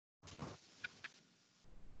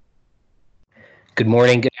Good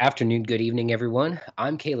morning, good afternoon, good evening, everyone.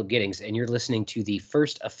 I'm Caleb Giddings, and you're listening to the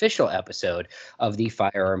first official episode of the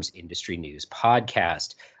Firearms Industry News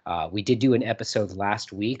podcast. We did do an episode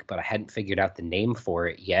last week, but I hadn't figured out the name for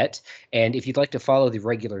it yet. And if you'd like to follow the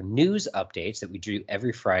regular news updates that we do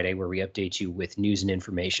every Friday, where we update you with news and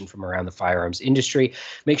information from around the firearms industry,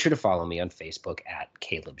 make sure to follow me on Facebook at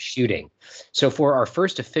Caleb Shooting. So for our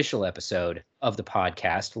first official episode of the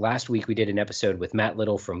podcast, last week we did an episode with Matt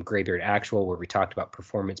Little from Graybeard Actual, where we talked about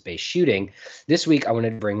performance-based shooting. This week I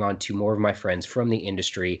wanted to bring on two more of my friends from the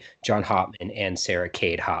industry, Jon Hopman and Sarah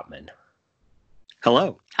Cade Hopman.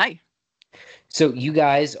 Hello. Hi. So you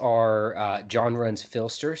guys are, Jon runs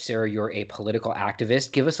Filster. Sarah, you're a political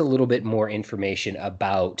activist. Give us a little bit more information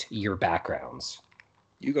about your backgrounds.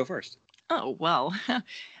 You go first. Oh, well.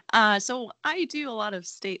 So I do a lot of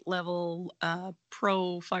state level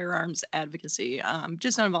pro firearms advocacy,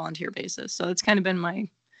 just on a volunteer basis. So it's kind of been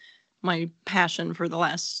my passion for the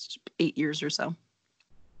last 8 years or so.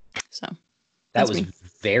 So that was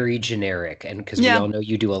very generic, and because we all know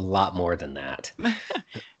you do a lot more than that.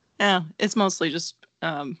 Yeah, it's mostly just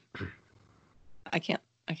I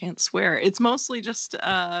can't swear. It's mostly just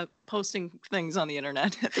posting things on the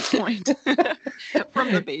internet at this point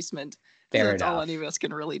from the basement. That's all any of us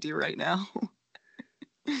can really do right now.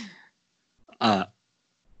 I'm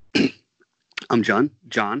Jon.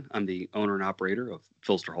 I'm the owner and operator of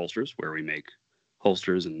Filster Holsters, where we make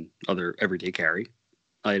holsters and other everyday carry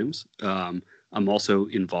items. I'm also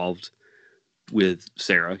involved with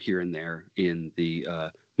Sarah here and there in the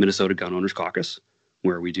Minnesota Gun Owners Caucus,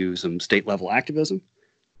 where we do some state level activism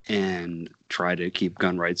and try to keep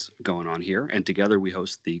gun rights going on here. And together we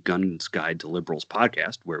host the Guns Guide to Liberals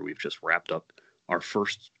podcast, where we've just wrapped up our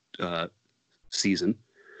first season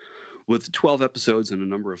with 12 episodes and a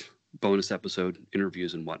number of bonus episode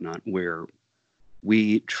interviews and whatnot, where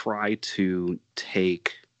we try to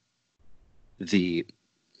take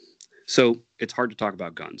so it's hard to talk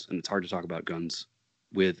about guns, and it's hard to talk about guns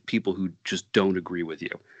with people who just don't agree with you.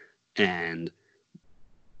 And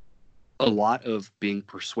a lot of being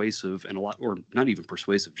persuasive, and or not even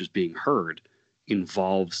persuasive, just being heard,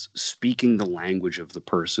 involves speaking the language of the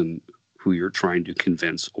person who you're trying to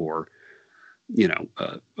convince or,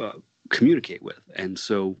 communicate with. And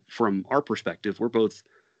so from our perspective, we're both,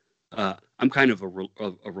 I'm kind of a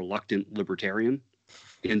reluctant libertarian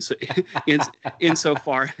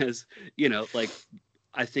insofar as,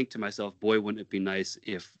 I think to myself, boy, wouldn't it be nice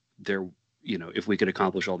if if we could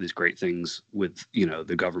accomplish all these great things with,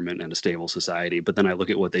 the government and a stable society. But then I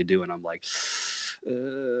look at what they do and I'm like, I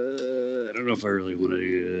don't know if I really want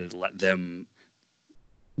to let them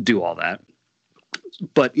do all that.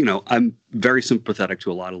 But, I'm very sympathetic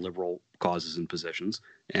to a lot of liberal causes and positions.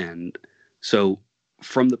 And so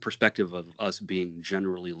from the perspective of us being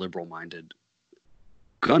generally liberal-minded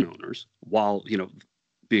gun owners, while,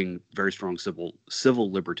 being very strong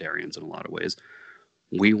civil libertarians in a lot of ways,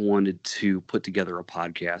 we wanted to put together a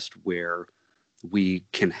podcast where we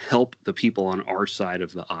can help the people on our side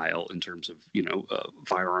of the aisle in terms of,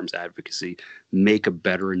 firearms advocacy, make a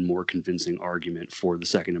better and more convincing argument for the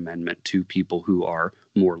Second Amendment to people who are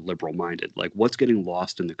more liberal-minded. Like, what's getting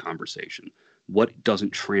lost in the conversation? What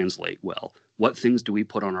doesn't translate well? What things do we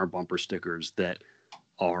put on our bumper stickers that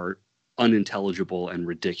are unintelligible and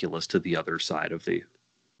ridiculous to the other side of the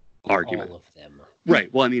argument? All of them.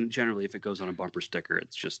 Right. Well, I mean, generally, if it goes on a bumper sticker,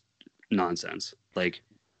 it's just nonsense. Like,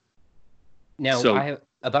 now,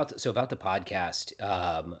 about the podcast.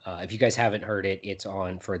 If you guys haven't heard it, it's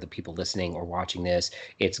on, for the people listening or watching this,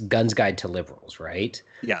 it's Guns Guide to Liberals, right?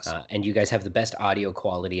 Yes. And you guys have the best audio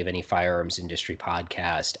quality of any firearms industry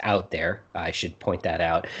podcast out there. I should point that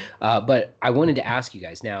out. But I wanted to ask you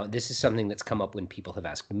guys, now, this is something that's come up when people have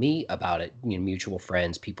asked me about it, mutual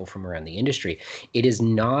friends, people from around the industry. It is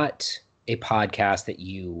not a podcast that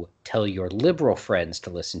you tell your liberal friends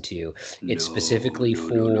to listen to. It's specifically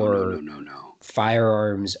for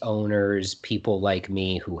firearms owners, people like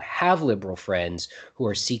me who have liberal friends who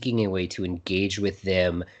are seeking a way to engage with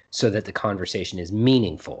them so that the conversation is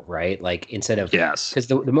meaningful, right? Like, instead of, because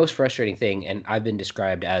the most frustrating thing, and I've been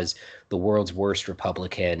described as the world's worst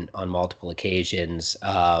Republican on multiple occasions,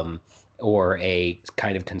 or a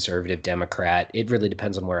kind of conservative Democrat. It really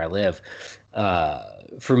depends on where I live.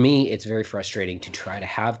 For me, it's very frustrating to try to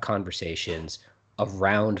have conversations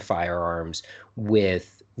around firearms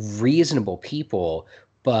with reasonable people,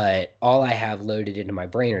 but all I have loaded into my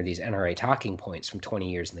brain are these NRA talking points from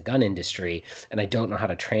 20 years in the gun industry, and I don't know how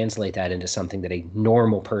to translate that into something that a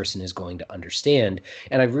normal person is going to understand.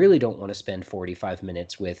 And I really don't want to spend 45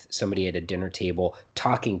 minutes with somebody at a dinner table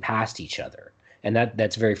talking past each other. And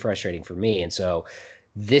that's very frustrating for me. And so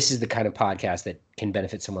this is the kind of podcast that can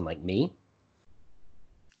benefit someone like me?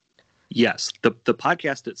 Yes, the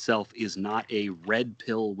podcast itself is not a red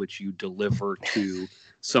pill which you deliver to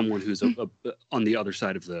someone who's on the other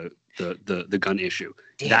side of the gun issue.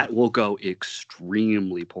 Damn. That will go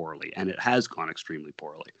extremely poorly, and it has gone extremely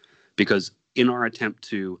poorly, because in our attempt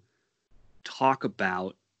to talk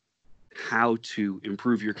about how to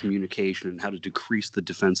improve your communication and how to decrease the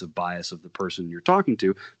defensive bias of the person you're talking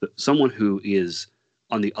to, someone who is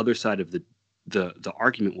on the other side of the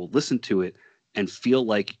argument will listen to it and feel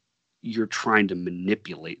like you're trying to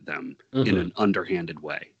manipulate them in an underhanded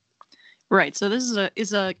way. Right. So this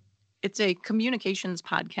it's a communications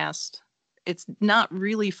podcast. It's not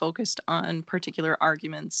really focused on particular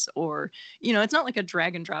arguments, or, it's not like a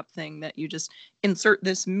drag and drop thing that you just insert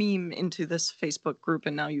this meme into this Facebook group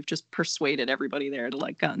and now you've just persuaded everybody there to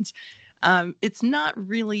like guns. It's not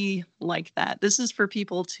really like that. This is for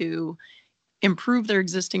people to improve their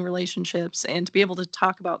existing relationships and to be able to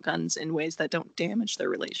talk about guns in ways that don't damage their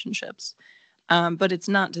relationships. But it's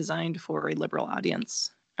not designed for a liberal audience.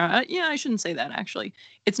 I shouldn't say that, actually.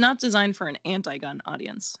 It's not designed for an anti-gun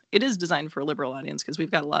audience. It is designed for a liberal audience because we've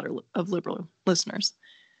got a lot of liberal listeners.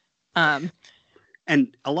 And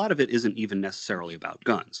a lot of it isn't even necessarily about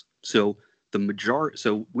guns. So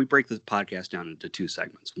so we break the podcast down into two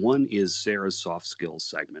segments. One is Sarah's soft skills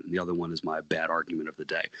segment, and the other one is my bad argument of the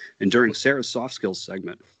day. And during Sarah's soft skills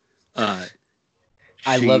segment,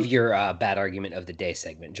 I love your bad argument of the day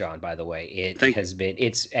segment, John, by the way.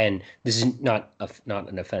 And this is not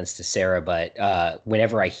an offense to Sarah, but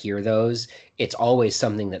whenever I hear those, it's always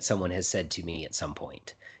something that someone has said to me at some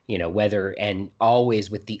point. And always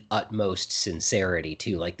with the utmost sincerity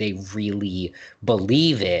too. Like, they really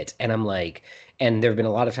believe it. And I'm like, and there have been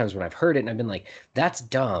a lot of times when I've heard it and I've been like, that's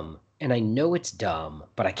dumb. And I know it's dumb,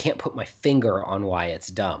 but I can't put my finger on why it's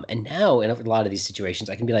dumb. And now in a lot of these situations,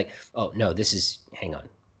 I can be like, oh no, hang on.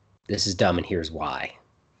 This is dumb and here's why.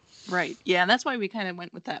 Right. Yeah, and that's why we kind of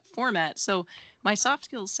went with that format. So my soft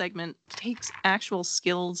skills segment takes actual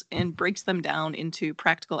skills and breaks them down into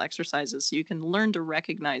practical exercises so you can learn to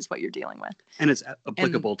recognize what you're dealing with. And it's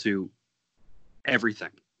applicable to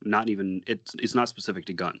everything. It's not specific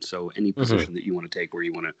to guns. So any position that you want to take where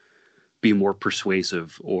you want to be more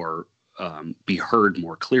persuasive or be heard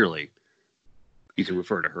more clearly, you can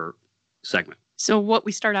refer to her segment. So what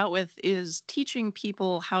we start out with is teaching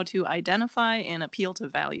people how to identify and appeal to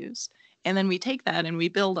values. And then we take that and we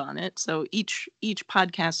build on it. So each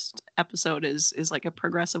podcast episode is like a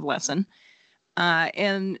progressive lesson.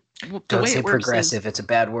 And the Don't way say it works progressive. It's a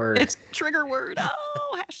bad word. It's trigger word.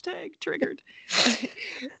 Oh, hashtag triggered.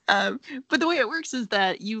 But the way it works is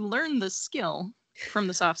that you learn the skill from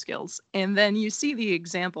the soft skills, and then you see the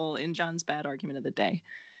example in John's bad argument of the day.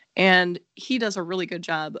 And he does a really good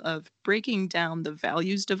job of breaking down the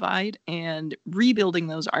values divide and rebuilding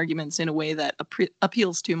those arguments in a way that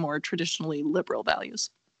appeals to more traditionally liberal values.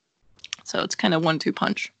 So it's kind of 1-2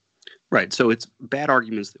 punch. Right. So it's bad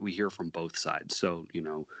arguments that we hear from both sides. So,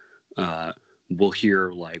 we'll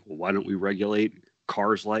hear like, well, why don't we regulate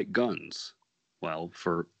cars like guns? Well,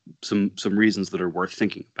 for some reasons that are worth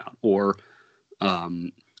thinking about. Or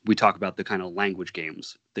we talk about the kind of language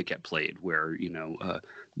games that get played where,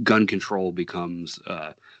 gun control becomes,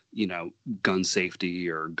 gun safety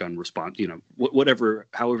or gun response,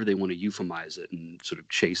 however they want to euphemize it and sort of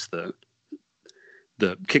chase move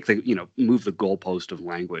the goalpost of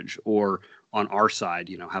language. Or on our side,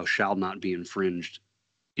 how shall not be infringed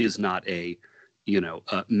is not a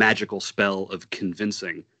magical spell of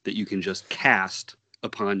convincing that you can just cast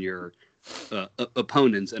upon your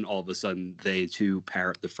opponents, and all of a sudden they too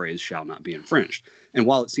parrot the phrase shall not be infringed. And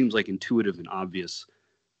while it seems like intuitive and obvious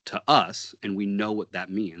to us, and we know what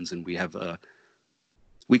that means, and we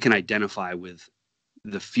can identify with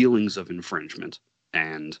the feelings of infringement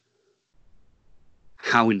and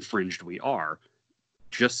how infringed we are,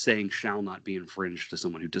 just saying shall not be infringed to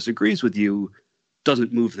someone who disagrees with you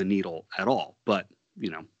doesn't move the needle at all. But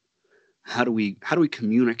how do we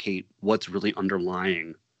communicate what's really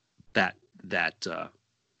underlying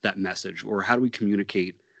that message? Or how do we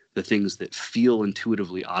communicate the things that feel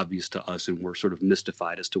intuitively obvious to us and we're sort of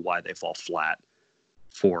mystified as to why they fall flat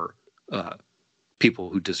for people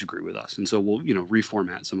who disagree with us? And so we'll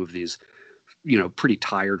reformat some of these pretty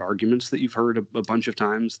tired arguments that you've heard a bunch of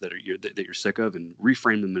times that you're sick of, and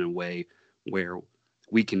reframe them in a way where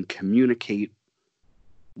we can communicate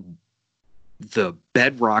the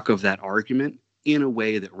bedrock of that argument in a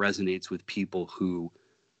way that resonates with people who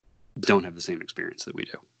don't have the same experience that we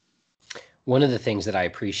do. One of the things that I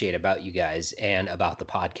appreciate about you guys and about the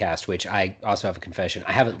podcast, which I also have a confession,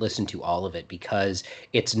 I haven't listened to all of it because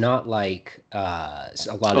it's not like a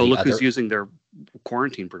lot of Oh, the look other. who's using their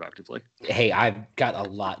quarantine productively. Hey, I've got a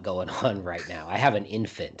lot going on right now. I have an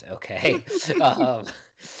infant, okay? um,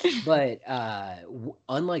 but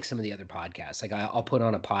unlike some of the other podcasts, like I'll put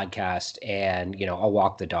on a podcast and, I'll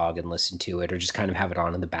walk the dog and listen to it or just kind of have it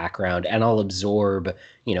on in the background and I'll absorb,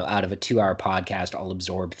 out of a 2-hour podcast, I'll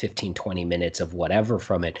absorb 15, 20 minutes of whatever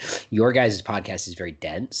from it. Your guys' podcast is very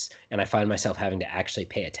dense and I find myself having to actually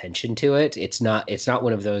pay attention to it. It's not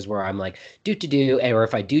one of those where I'm like, do, or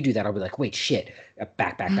if I do that, I'll be like, wait, shit,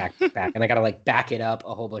 back. And I got to like back it up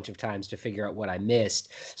a whole bunch of times to figure out what I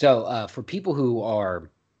missed. So for people who are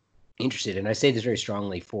interested, and I say this very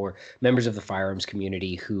strongly for members of the firearms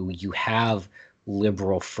community who you have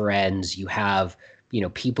liberal friends, you have,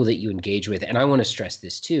 people that you engage with. And I want to stress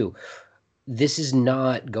this too. This is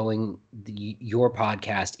not your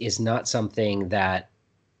podcast is not something that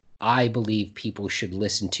I believe people should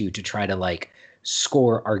listen to try to like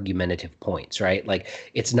score argumentative points, right? Like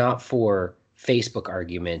it's not for Facebook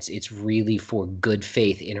arguments. It's really for good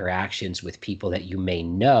faith interactions with people that you may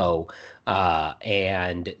know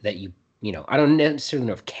and that I don't necessarily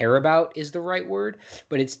know if care about is the right word,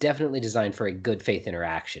 but it's definitely designed for a good faith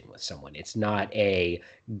interaction with someone. It's not a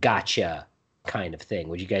gotcha kind of thing.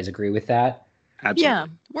 Would you guys agree with that? Absolutely. Yeah,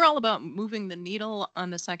 we're all about moving the needle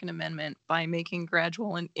on the Second Amendment by making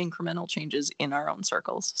gradual and incremental changes in our own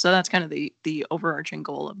circles. So that's kind of the overarching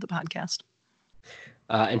goal of the podcast.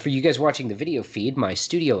 And for you guys watching the video feed, my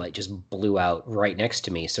studio light just blew out right next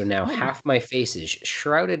to me. So now half my face is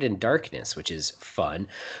shrouded in darkness, which is fun.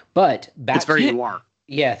 But back it's very noir.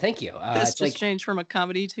 Yeah, thank you. This just changed from a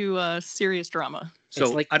comedy to a serious drama.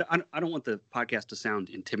 So I don't want the podcast to sound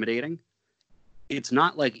intimidating. It's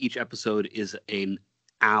not like each episode is an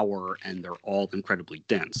hour and they're all incredibly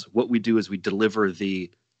dense. What we do is we deliver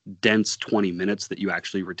the dense 20 minutes that you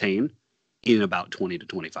actually retain in about 20 to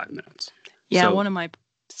 25 minutes. Yeah, one of my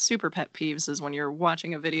super pet peeves is when you're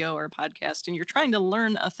watching a video or a podcast and you're trying to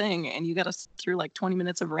learn a thing and you got to sit through like 20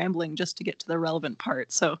 minutes of rambling just to get to the relevant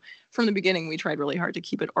part. So from the beginning, we tried really hard to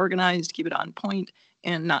keep it organized, keep it on point,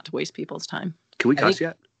 and not to waste people's time. Can we cuss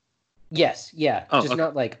yet? Yes, yeah, just okay.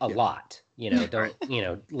 Not like a lot.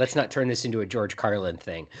 Don't let's not turn this into a George Carlin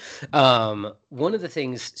thing. One of the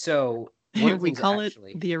things, we call it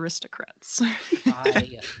the Aristocrats.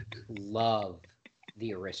 I love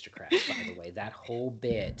the Aristocrats, by the way. That whole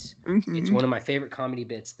bit, it's one of my favorite comedy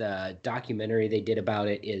bits. The documentary they did about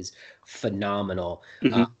it is phenomenal.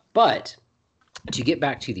 But to get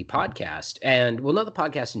back to the podcast, and well, not the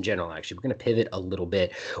podcast in general, actually, we're going to pivot a little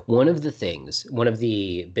bit. One of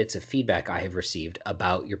the bits of feedback I have received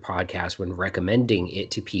about your podcast when recommending it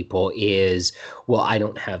to people is, well, I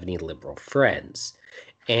don't have any liberal friends.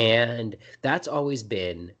 And that's always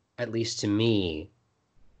been, at least to me,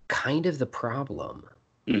 kind of the problem.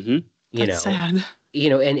 That's sad.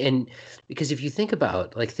 And because if you think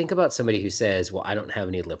about somebody who says, well, I don't have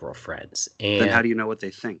any liberal friends, and then how do you know what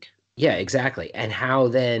they think? Yeah, exactly. And how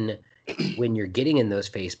then when you're getting in those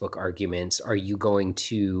Facebook arguments, are you going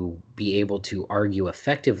to be able to argue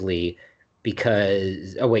effectively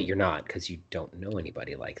because, oh wait, you're not, because you don't know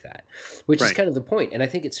anybody like that, which is kind of the point. And I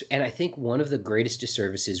think one of the greatest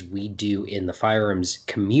disservices we do in the firearms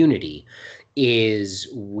community is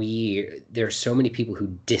there's so many people who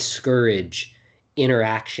discourage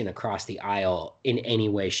interaction across the aisle in any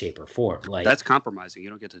way, shape, or form. Like that's compromising. You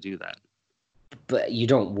don't get to do that. But you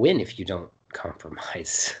don't win if you don't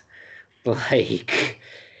compromise. Like,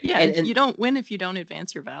 yeah, and you don't win if you don't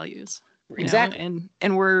advance your values. Exactly.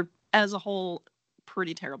 And we're, as a whole,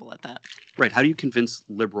 pretty terrible at that. Right. How do you convince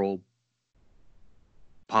liberal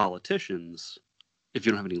politicians if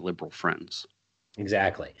you don't have any liberal friends?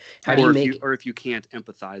 Exactly. If you can't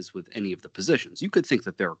empathize with any of the positions? You could think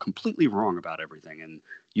that they're completely wrong about everything, and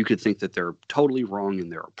you could think that they're totally wrong in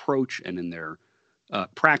their approach and in their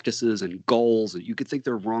practices and goals, and you could think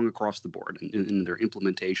they're wrong across the board in their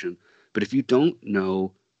implementation. But if you don't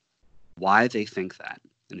know why they think that,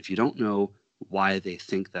 and if you don't know why they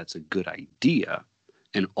think that's a good idea,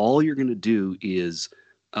 and all you're going to do is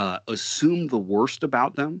assume the worst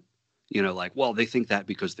about them, like, well, they think that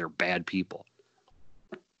because they're bad people.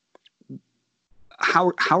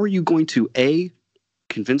 How are you going to A,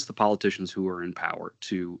 convince the politicians who are in power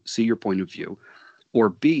to see your point of view, or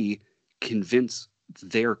B, convince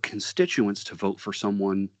their constituents to vote for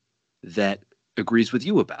someone that agrees with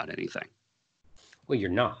you about anything? Well, you're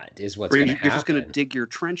not, is what's going to happen. You're just going to dig your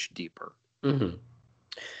trench deeper. Mm-hmm.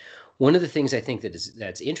 One of the things I think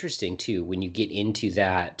that's interesting too, when you get into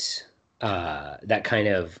that kind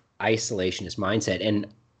of isolationist mindset. And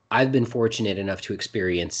I've been fortunate enough to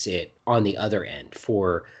experience it on the other end.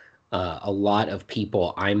 For a lot of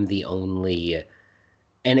people, I'm the only,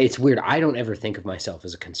 and it's weird, I don't ever think of myself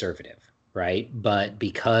as a conservative, right? But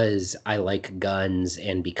because I like guns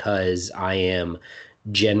and because I am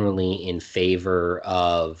generally in favor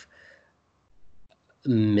of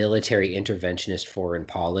military interventionist foreign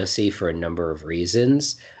policy for a number of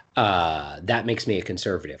reasons, that makes me a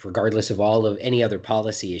conservative. Regardless of all of any other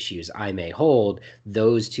policy issues I may hold,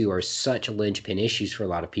 those two are such linchpin issues for a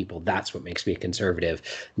lot of people. That's what makes me a conservative.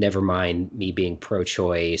 Never mind me being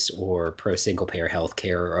pro-choice or pro-single-payer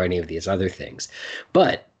healthcare or any of these other things.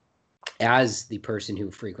 But as the person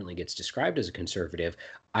who frequently gets described as a conservative,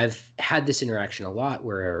 I've had this interaction a lot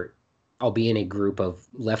where I'll be in a group of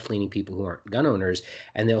left-leaning people who aren't gun owners,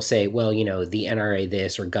 and they'll say, well, you know, the NRA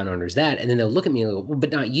this or gun owners that. And then they'll look at me and go, well,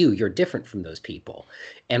 but not you. You're different from those people.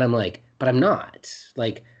 And I'm like, but I'm not.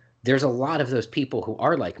 Like, there's a lot of those people who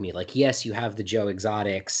are like me. Like, yes, you have the Joe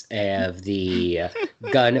Exotics of the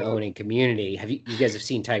gun-owning community. You guys have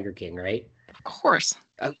seen Tiger King, right? Of course.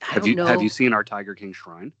 I Have don't know. you seen our Tiger King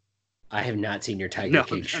shrine? I have not seen your Tiger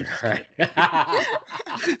King shrine.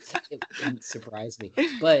 It wouldn't surprise me.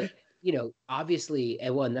 But you know, obviously,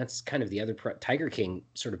 and one, that's kind of the other Tiger King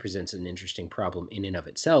sort of presents an interesting problem in and of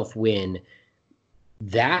itself when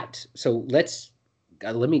that. So let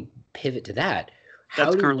me pivot to that.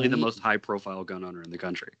 That's currently the most high profile gun owner in the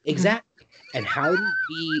country. Exactly. And how do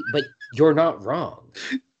we, but you're not wrong.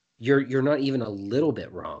 You're not even a little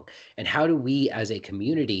bit wrong. And how do we as a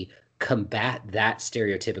community combat that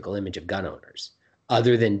stereotypical image of gun owners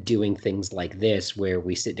other than doing things like this where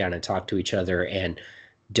we sit down and talk to each other and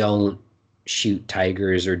don't shoot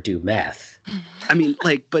tigers or do meth? I mean,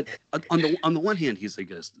 like, but on the one hand, he's like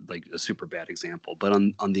a super bad example. But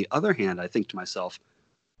on the other hand, I think to myself,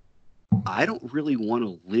 I don't really want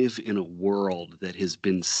to live in a world that has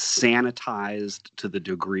been sanitized to the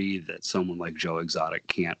degree that someone like Joe Exotic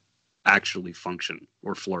can't actually function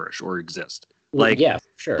or flourish or exist. Like, yeah,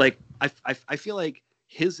 sure. Like, I feel like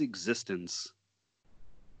his existence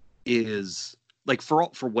is like for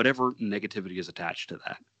whatever negativity is attached to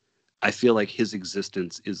that. I feel like his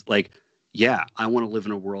existence is like, yeah, I want to live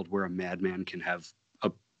in a world where a madman can have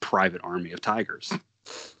a private army of tigers.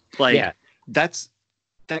 Like, yeah.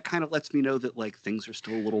 That kind of lets me know that like things are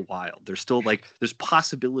still a little wild. There's still like there's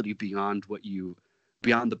possibility beyond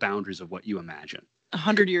the boundaries of what you imagine.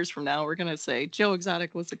 100 years from now, we're gonna say Joe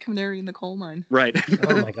Exotic was a canary in the coal mine. Right.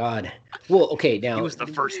 Oh my God. Well, okay, now he was the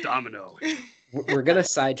first domino. We're going to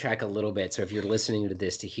sidetrack a little bit. So if you're listening to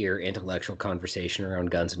this to hear intellectual conversation around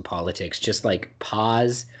guns and politics, just like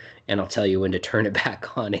pause and I'll tell you when to turn it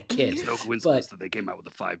back on again. It's no coincidence that they came out with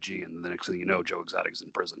the 5G and the next thing you know, Joe Exotic's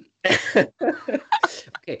in prison.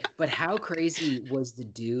 Okay, but how crazy was the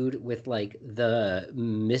dude with like the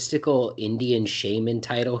mystical Indian shaman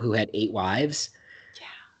title who had 8 wives?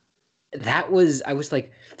 Yeah. I was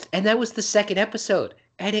like, and that was the second episode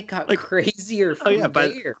and it got like, crazier from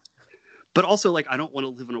there. But also, like, I don't want to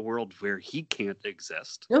live in a world where he can't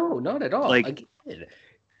exist. No, not at all. Like, again,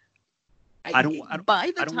 I don't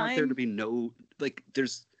want there to be no, like,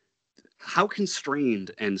 there's, how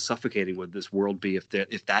constrained and suffocating would this world be if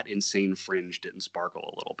that insane fringe didn't sparkle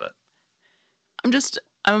a little bit?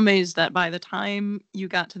 I'm amazed that by the time you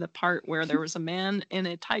got to the part where there was a man in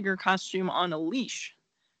a tiger costume on a leash,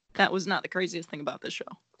 that was not the craziest thing about this show.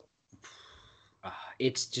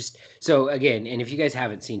 It's just so again, and if you guys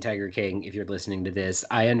haven't seen Tiger King, if you're listening to this,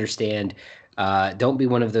 I understand. Don't be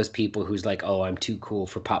one of those people who's like, oh, I'm too cool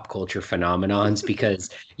for pop culture phenomenons, because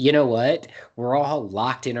you know what? We're all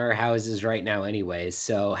locked in our houses right now anyways.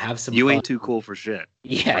 So have some You fun. ain't too cool for shit.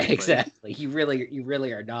 Yeah, exactly. You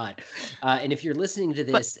really are not. And if you're listening to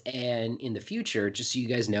this and in the future, just so you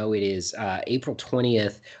guys know, it is April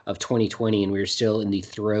 20th of 2020, and we're still in the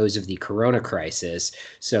throes of the corona crisis.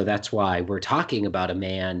 So that's why we're talking about a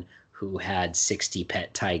man who had 60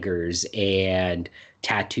 pet tigers and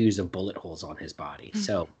tattoos of bullet holes on his body.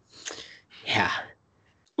 So, yeah.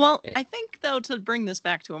 Well, I think, though, to bring this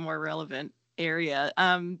back to a more relevant area,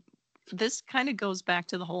 this kind of goes back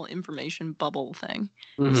to the whole information bubble thing.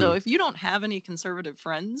 Mm-hmm. So if you don't have any conservative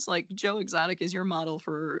friends, like Joe Exotic is your model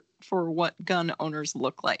for what gun owners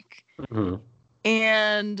look like. Mm-hmm.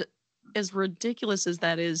 And as ridiculous as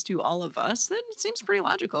that is to all of us, then it seems pretty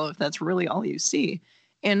logical if that's really all you see.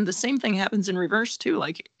 And the same thing happens in reverse too.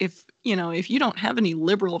 Like if you don't have any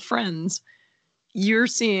liberal friends, you're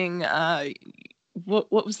seeing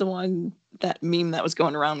what was the one, that meme that was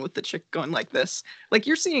going around with the chick going like this? Like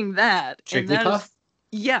you're seeing that. Jigglypuff?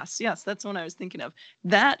 Yes, that's what I was thinking of.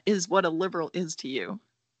 That is what a liberal is to you.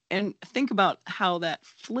 and think about how that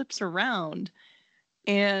flips around.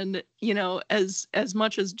 And, as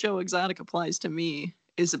much as Joe Exotic applies to me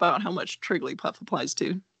is about how much Trigglypuff applies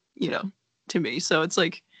to, to me. So it's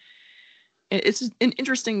like, it's an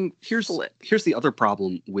interesting. Here's the other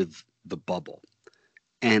problem with the bubble,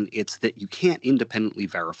 and it's that you can't independently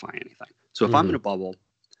verify anything. So if I'm in a bubble,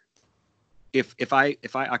 if I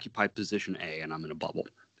occupy position A and I'm in a bubble,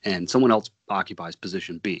 and someone else occupies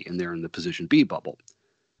position B and they're in the position B bubble,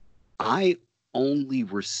 I only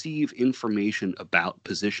receive information about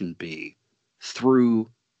position B through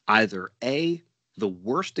either A, the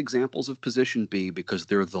worst examples of position B because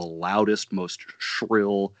they're the loudest, most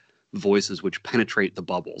shrill voices which penetrate the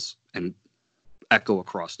bubbles and echo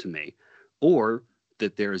across to me, or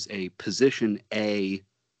that there's a position A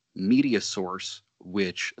media source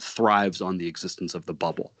which thrives on the existence of the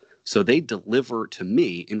bubble. So they deliver to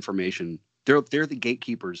me information. They're the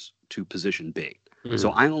gatekeepers to position B. Mm-hmm.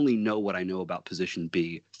 So I only know what I know about position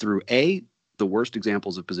B through A, the worst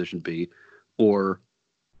examples of position B, or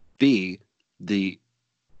B, the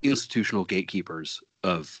institutional gatekeepers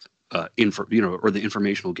of or the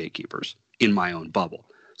informational gatekeepers in my own bubble.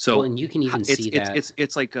 So and you can even see that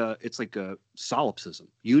it's like a solipsism.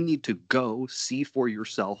 You need to go see for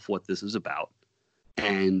yourself what this is about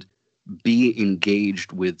and be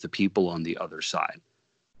engaged with the people on the other side.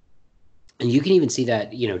 And you can even see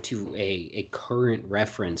that, to a current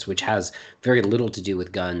reference, which has very little to do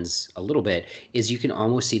with guns, a little bit, is you can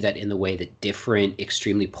almost see that in the way that different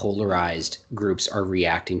extremely polarized groups are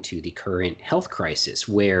reacting to the current health crisis,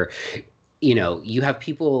 where, you have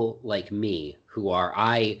people like me who are,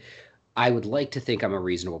 I would like to think I'm a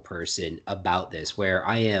reasonable person about this, where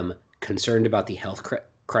I am concerned about the health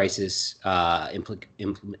crisis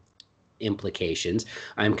implications.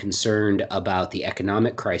 I'm concerned about the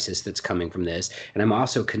economic crisis that's coming from this. And I'm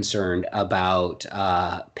also concerned about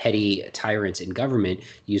petty tyrants in government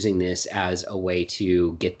using this as a way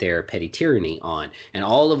to get their petty tyranny on. And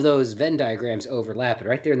all of those Venn diagrams overlap. And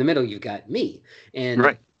right there in the middle, you've got me. And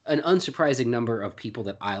right. An unsurprising number of people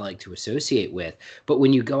that I like to associate with. But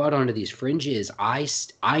when you go out onto these fringes, I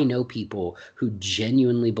know people who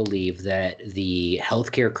genuinely believe that the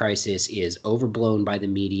healthcare crisis is overblown by the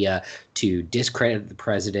media to discredit the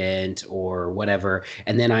president or whatever.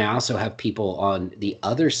 And then I also have people on the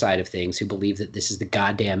other side of things who believe that this is the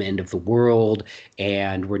goddamn end of the world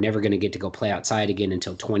and we're never going to get to go play outside again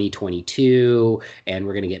until 2022 and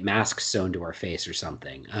we're going to get masks sewn to our face or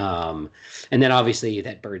something. And then obviously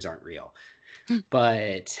that birds aren't real.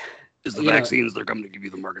 But it's the vaccines they're coming to give you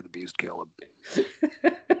the mark of the beast, Caleb.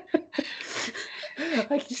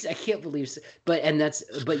 I can't believe but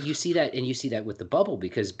you see that with the bubble,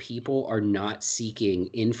 because people are not seeking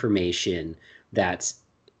information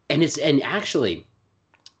and actually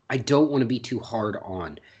I don't want to be too hard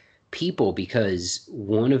on people, because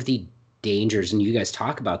one of the dangers, and you guys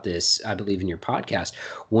talk about this, I believe, in your podcast,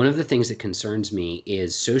 one of the things that concerns me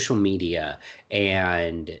is social media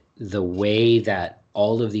and the way that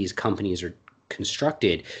all of these companies are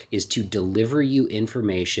constructed is to deliver you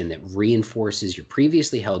information that reinforces your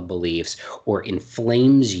previously held beliefs or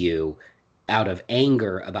inflames you out of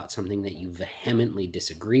anger about something that you vehemently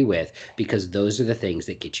disagree with, because those are the things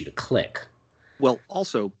that get you to click. Well,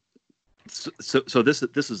 also, so this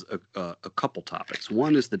is a couple topics.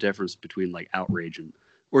 One is the difference between like outrage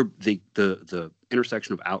or the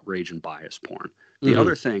intersection of outrage and bias porn. The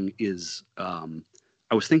other thing is,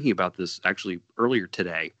 I was thinking about this actually earlier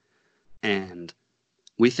today, and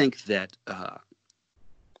we think that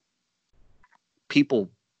people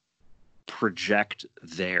project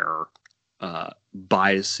their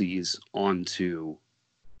biases onto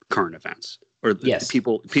current events, or yes.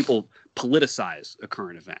 people politicize a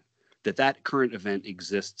current event. That current event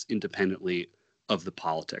exists independently of the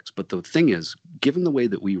politics. But the thing is, given the way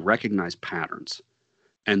that we recognize patterns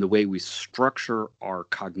and the way we structure our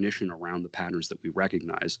cognition around the patterns that we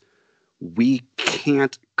recognize, we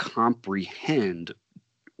can't comprehend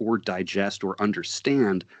or digest or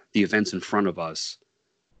understand the events in front of us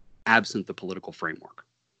absent the political framework,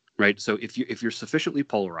 right? So if you're sufficiently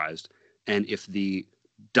polarized, and if the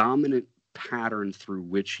dominant pattern through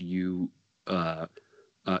which you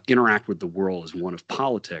interact with the world is one of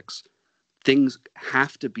politics, things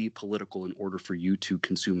have to be political in order for you to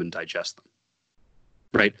consume and digest them,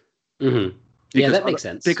 right? Mm-hmm. Yeah, that makes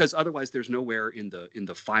sense. Because otherwise, there's nowhere in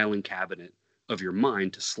the filing cabinet of your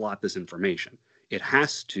mind to slot this information. It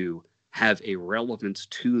has to have a relevance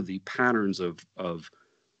to the patterns of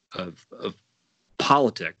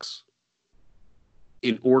politics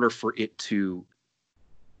in order for it to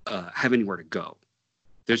have anywhere to go.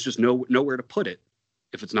 There's just nowhere to put it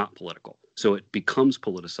if it's not political. So it becomes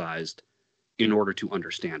politicized in order to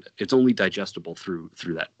understand it. It's only digestible through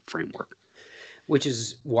that framework. Which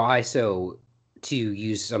is why, so to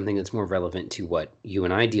use something that's more relevant to what you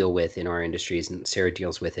and I deal with in our industries and Sarah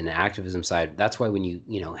deals with in the activism side, that's why when you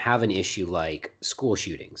have an issue like school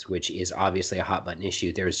shootings, which is obviously a hot button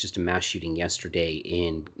issue. There was just a mass shooting yesterday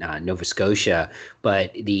in Nova Scotia,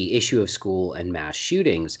 but the issue of school and mass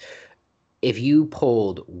shootings, if you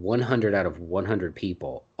polled 100 out of 100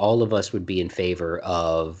 people, all of us would be in favor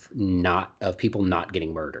of people not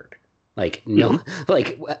getting murdered. Like, no,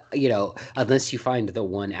 like, unless you find the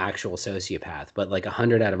one actual sociopath, but like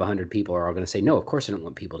 100 out of 100 people are all going to say, no, of course I don't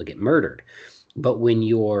want people to get murdered. But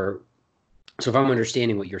so if I'm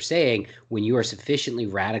understanding what you're saying, when you are sufficiently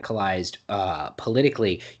radicalized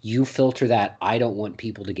politically, you filter that, I don't want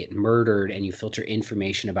people to get murdered, and you filter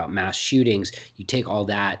information about mass shootings. You take all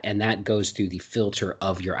that, and that goes through the filter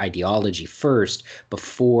of your ideology first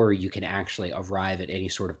before you can actually arrive at any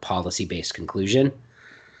sort of policy-based conclusion.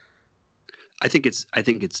 I think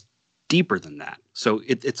it's deeper than that. So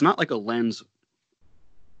it's not like a lens.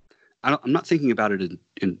 I'm not thinking about it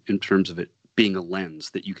in terms of it being a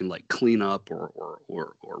lens that you can like clean up or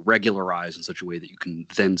regularize in such a way that you can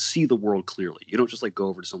then see the world clearly. You don't just like go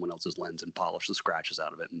over to someone else's lens and polish the scratches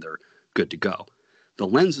out of it and they're good to go. The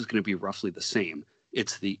lens is going to be roughly the same.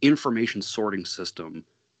 It's the information sorting system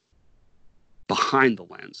behind the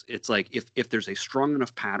lens. It's like if there's a strong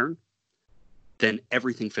enough pattern, then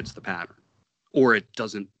everything fits the pattern. Or it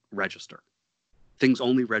doesn't register. Things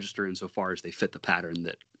only register insofar as they fit the pattern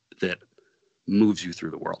that moves you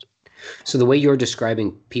through the world. So the way you're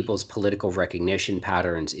describing people's political recognition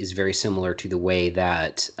patterns is very similar to the way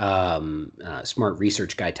that smart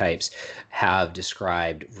research guy types have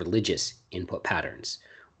described religious input patterns,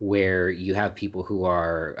 where you have people who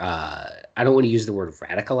are, I don't want to use the word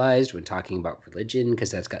radicalized when talking about religion because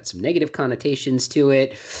that's got some negative connotations to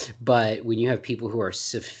it. But when you have people who are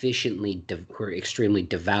who are extremely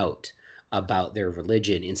devout about their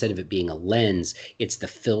religion, instead of it being a lens, it's the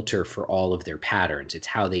filter for all of their patterns. It's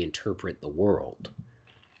how they interpret the world.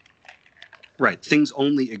 Right. Things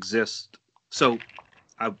only exist. So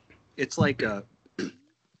it's like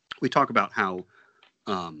we talk about how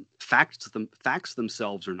facts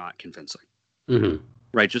themselves are not convincing,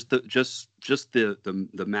 right? Just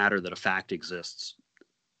the matter that a fact exists,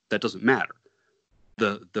 that doesn't matter.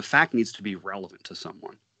 The fact needs to be relevant to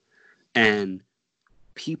someone, and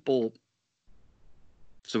people.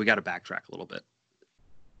 So we got to backtrack a little bit.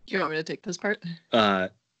 You want me to take this part? I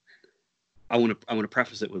want to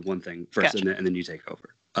preface it with one thing first, Gotcha. and then you take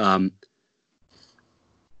over.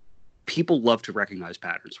 People love to recognize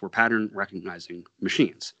patterns. We're pattern recognizing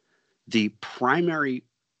machines. The primary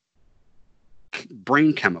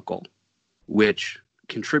brain chemical which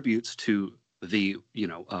contributes to the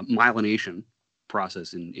myelination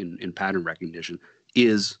process in pattern recognition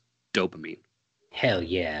is dopamine. Hell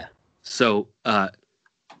yeah. So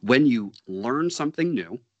when you learn something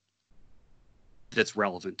new that's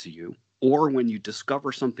relevant to you, or when you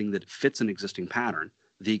discover something that fits an existing pattern,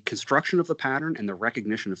 the construction of the pattern and the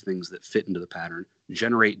recognition of things that fit into the pattern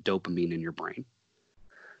generate dopamine in your brain.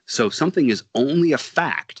 So something is only a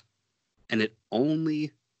fact, and it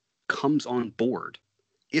only comes on board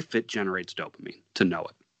if it generates dopamine to know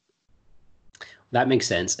it. That makes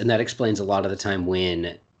sense. And that explains a lot of the time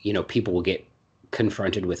when, people will get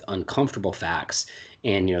confronted with uncomfortable facts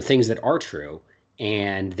and, things that are true,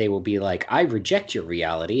 and they will be like, I reject your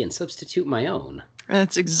reality and substitute my own.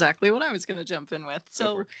 That's exactly what I was going to jump in with.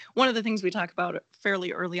 So one of the things we talk about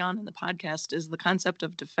fairly early on in the podcast is the concept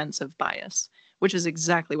of defensive bias, which is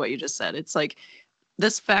exactly what you just said. It's like,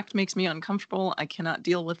 this fact makes me uncomfortable. I cannot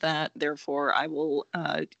deal with that. Therefore, I will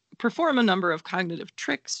perform a number of cognitive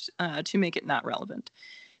tricks to make it not relevant.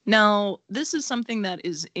 Now, this is something that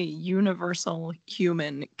is a universal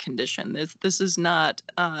human condition. This is not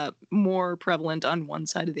more prevalent on one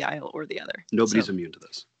side of the aisle or the other. Nobody's immune to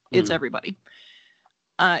this. It's everybody.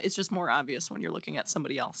 It's just more obvious when you're looking at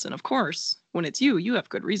somebody else. And of course, when it's you have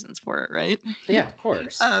good reasons for it, right? Yeah, of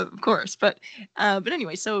course. Of course. But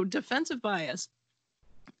anyway, so defensive bias.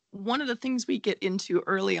 One of the things we get into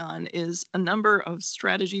early on is a number of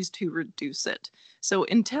strategies to reduce it. So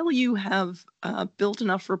until you have built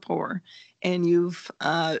enough rapport and you've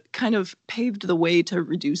kind of paved the way to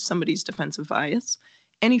reduce somebody's defensive bias,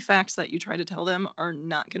 any facts that you try to tell them are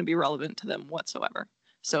not going to be relevant to them whatsoever.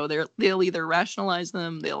 So they'll either rationalize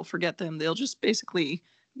them, they'll forget them, they'll just basically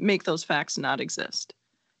make those facts not exist.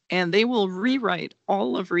 And they will rewrite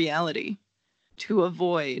all of reality to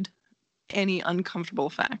avoid any uncomfortable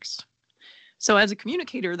facts. So as a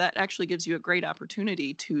communicator, that actually gives you a great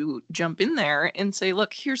opportunity to jump in there and say,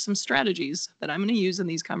 look, here's some strategies that I'm going to use in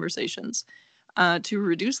these conversations to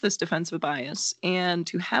reduce this defensive bias and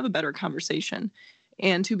to have a better conversation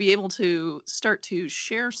and to be able to start to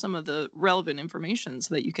share some of the relevant information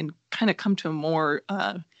so that you can kind of come to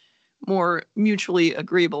a more mutually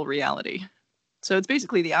agreeable reality. So it's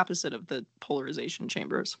basically the opposite of the polarization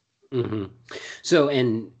chambers. Mm-hmm. So,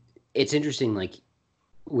 and it's interesting, like,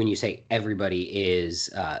 when you say everybody is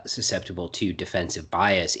susceptible to defensive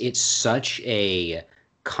bias, it's such a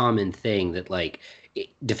common thing that, like,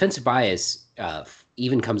 defensive bias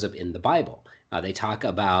even comes up in the Bible. They talk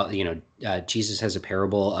about, Jesus has a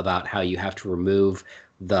parable about how you have to remove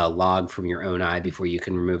the log from your own eye before you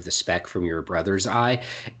can remove the speck from your brother's eye.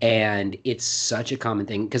 And it's such a common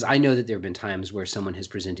thing, because I know that there have been times where someone has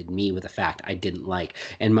presented me with a fact I didn't like,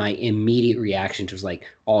 and my immediate reaction was like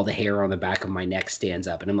all the hair on the back of my neck stands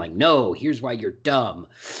up, and I'm like, no, here's why you're dumb.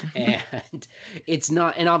 And it's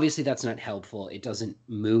not, and obviously that's not helpful. It doesn't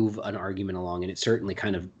move an argument along, and it certainly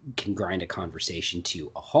kind of can grind a conversation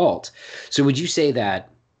to a halt. So would you say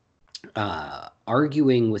that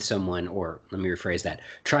arguing with someone, or let me rephrase that,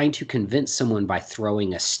 trying to convince someone by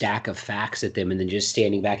throwing a stack of facts at them and then just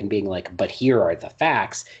standing back and being like, but here are the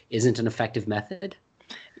facts, isn't an effective method?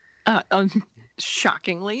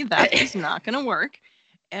 Shockingly, that is not going to work.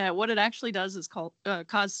 What it actually does is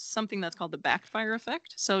cause something that's called the backfire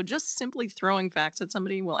effect. So just simply throwing facts at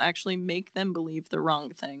somebody will actually make them believe the wrong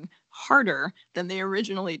thing harder than they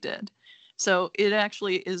originally did. So it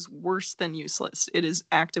actually is worse than useless. It is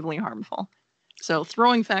actively harmful. So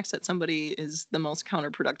throwing facts at somebody is the most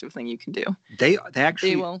counterproductive thing you can do. They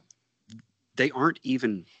aren't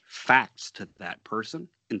even facts to that person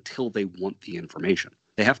until they want the information.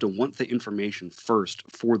 They have to want the information first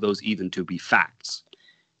for those even to be facts.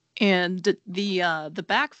 And the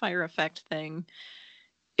backfire effect thing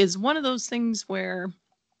is one of those things where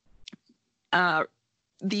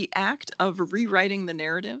the act of rewriting the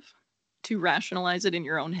narrative to rationalize it in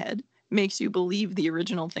your own head makes you believe the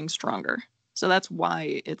original thing stronger. So that's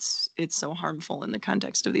why it's so harmful in the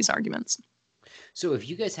context of these arguments. So if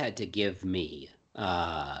you guys had to give me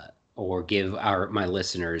or give my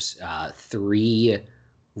listeners three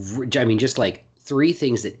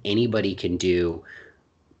things that anybody can do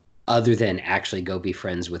other than actually go be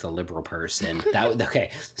friends with a liberal person.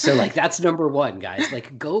 Okay. So like, that's number one, guys.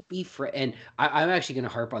 Like, go be friend. And I'm actually going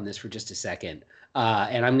to harp on this for just a second.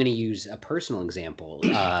 And I'm going to use a personal example,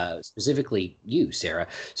 specifically you, Sarah.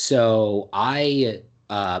 So I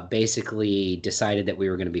basically decided that we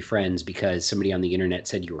were going to be friends because somebody on the internet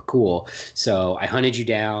said you were cool. So I hunted you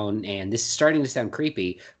down, and this is starting to sound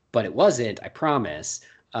creepy, but it wasn't, I promise.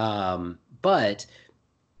 But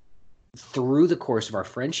through the course of our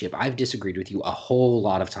friendship, I've disagreed with you a whole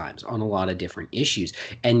lot of times on a lot of different issues,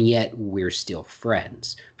 and yet we're still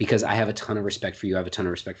friends because I have a ton of respect for you. I have a ton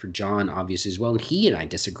of respect for Jon, obviously, as well, and he and I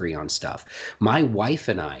disagree on stuff. My wife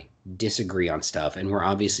and I disagree on stuff, and we're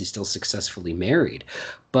obviously still successfully married.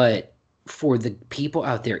 But for the people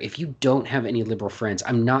out there, if you don't have any liberal friends,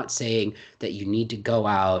 I'm not saying that you need to go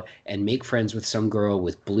out and make friends with some girl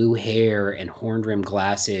with blue hair and horn-rimmed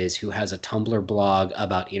glasses who has a Tumblr blog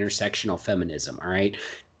about intersectional feminism, all right?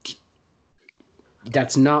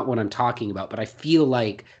 That's not what I'm talking about, but I feel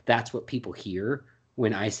like that's what people hear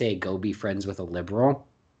when I say go be friends with a liberal.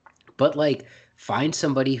 But like, find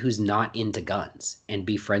somebody who's not into guns and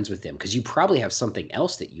be friends with them, because you probably have something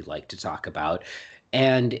else that you like to talk about.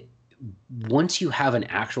 And once you have an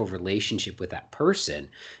actual relationship with that person,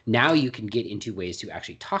 now you can get into ways to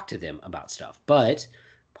actually talk to them about stuff. But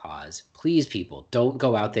pause, please, people, don't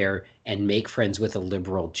go out there and make friends with a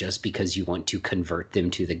liberal just because you want to convert them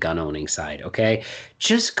to the gun owning side. Okay,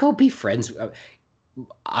 just go be friends.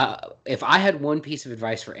 If I had one piece of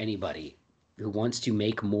advice for anybody who wants to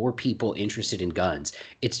make more people interested in guns,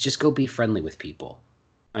 it's just go be friendly with people.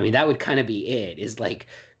 I mean, that would kind of be it, is like,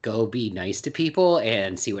 go be nice to people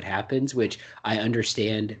and see what happens, which I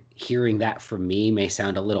understand hearing that from me may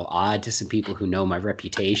sound a little odd to some people who know my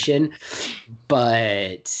reputation,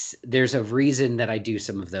 but there's a reason that I do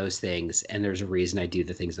some of those things, and there's a reason I do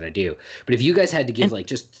the things that I do. But if you guys had to give like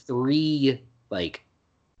just three, like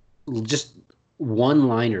just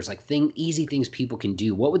one-liners, like easy things people can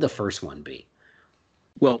do, what would the first one be?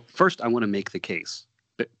 Well, first I want to make the case,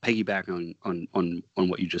 piggyback on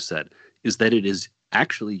what you just said, is that it is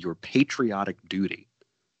actually your patriotic duty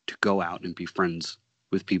to go out and be friends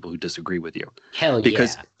with people who disagree with you. Hell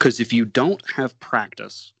yeah. Because if you don't have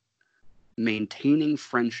practice maintaining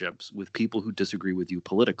friendships with people who disagree with you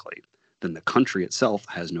politically, then the country itself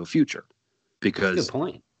has no future. Because good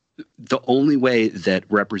point. The only way that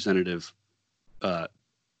representative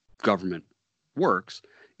government works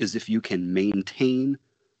is if you can maintain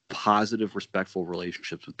positive, respectful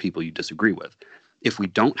relationships with people you disagree with. If we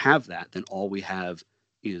don't have that, then all we have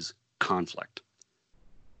is conflict.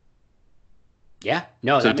 Yeah,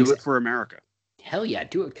 no, so do it for America. Hell yeah,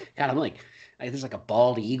 do it. God, I'm like, there's like a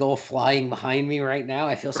bald eagle flying behind me right now.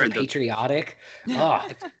 I feel so patriotic. Oh,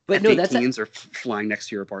 but no, F-18s are flying next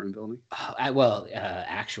to your apartment building.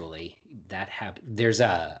 Actually, that happened.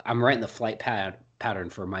 I'm right in the flight pattern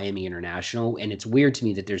for Miami International, and it's weird to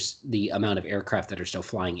me that there's the amount of aircraft that are still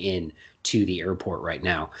flying in to the airport right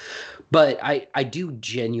now. But I do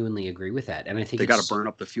genuinely agree with that, and I think they got to burn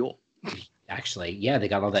up the fuel. Actually, yeah, they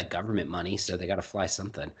got all that government money, so they got to fly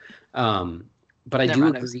something. But I do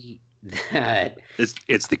agree that it's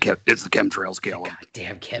the chemtrails, Caleb. God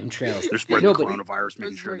damn chemtrails! They're spreading the coronavirus,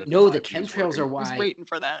 making sure that the chemtrails are why. I was waiting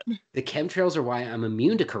for that. The chemtrails are why I'm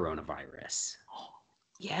immune to coronavirus.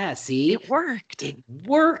 Yeah, see, it worked. It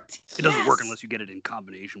worked. It doesn't work unless you get it in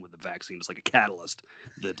combination with the vaccine. It's like a catalyst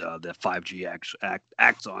that 5G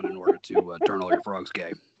acts on in order to turn all your frogs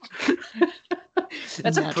gay.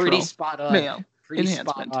 That's a pretty spot on.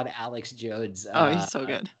 Spot on Alex Jones. He's so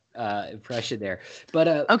good. Impression there. But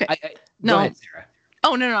okay. Go ahead, Sarah.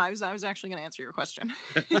 Oh no, I was actually going to answer your question.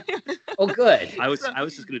 Oh, good. I was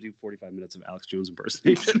just going to do 45 minutes of Alex Jones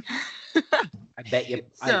impersonation. I bet you.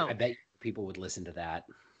 I bet people would listen to that.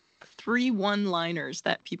 3 one-liners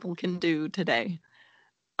that people can do today.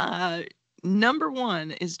 Number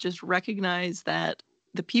 1 is just recognize that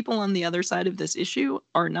the people on the other side of this issue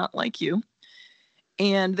are not like you,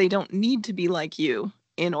 and they don't need to be like you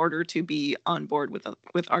in order to be on board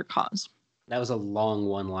with our cause. That was a long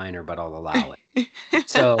one-liner, but I'll allow it.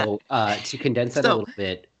 So to condense that a little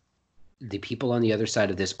bit, the people on the other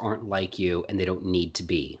side of this aren't like you, and they don't need to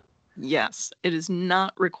be. Yes, it is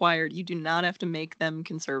not required. You do not have to make them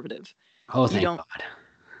conservative. Oh, thank God.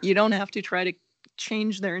 You don't have to try to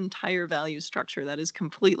change their entire value structure. That is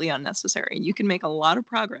completely unnecessary. You can make a lot of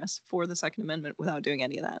progress for the Second Amendment without doing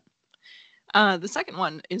any of that. The second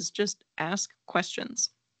one is just ask questions.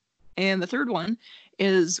 And the third one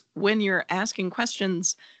is when you're asking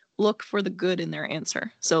questions, look for the good in their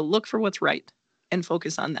answer. So look for what's right and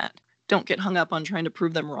focus on that. Don't get hung up on trying to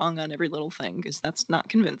prove them wrong on every little thing, because that's not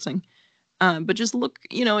convincing. But just look,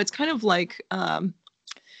 it's kind of like,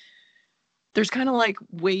 there's kind of like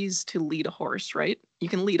ways to lead a horse, right? You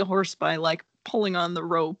can lead a horse by like pulling on the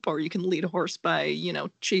rope, or you can lead a horse by,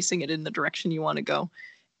 chasing it in the direction you want to go.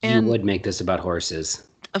 And you would make this about horses.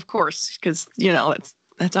 Of course, because,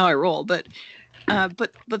 that's how I roll. But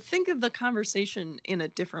think of the conversation in a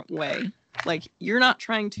different way. Like, you're not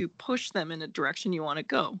trying to push them in a direction you want to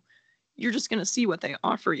go. You're just going to see what they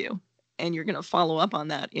offer you, and you're going to follow up on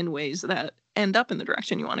that in ways that end up in the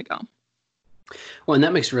direction you want to go. Well, and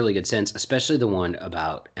that makes really good sense, especially the one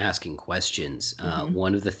about asking questions.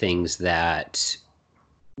 One of the things that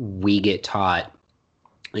we get taught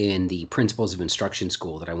in the Principles of Instruction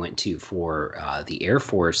school that I went to for the Air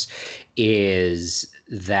Force is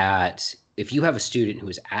that if you have a student who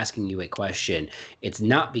is asking you a question, it's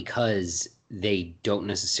not because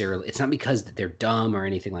it's not because that they're dumb or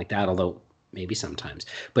anything like that, although maybe sometimes,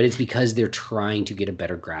 but it's because they're trying to get a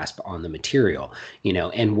better grasp on the material,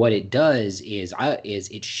 and what it does is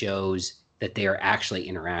it shows that they are actually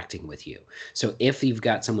interacting with you. So if you've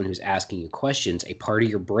got someone who's asking you questions, a part of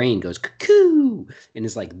your brain goes cuckoo and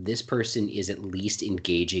is like, this person is at least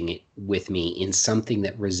engaging with me in something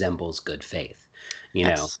that resembles good faith,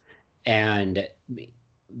 Yes. And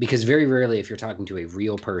because very rarely, if you're talking to a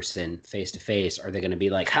real person face to face, are they going to be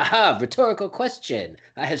like, haha, rhetorical question,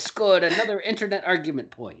 I have scored another internet argument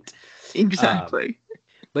point. Exactly.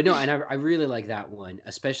 But no, and I really like that one,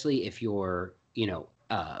 especially if you're,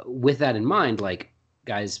 with that in mind, like,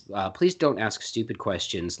 guys, please don't ask stupid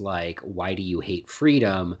questions like, why do you hate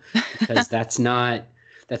freedom? Because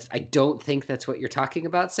I don't think that's what you're talking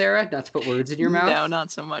about, Sarah. Not to put words in your mouth. No,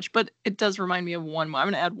 not so much. But it does remind me of one more. I'm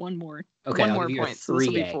going to add one more. Okay, one I'll more give you point. So this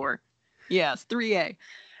will be 4. Yes, 3A.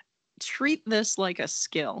 Treat this like a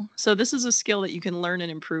skill. So this is a skill that you can learn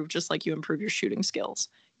and improve just like you improve your shooting skills.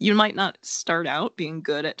 You might not start out being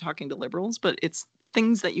good at talking to liberals, but it's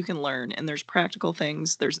things that you can learn, and there's practical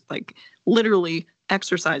things. There's like literally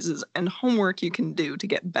exercises and homework you can do to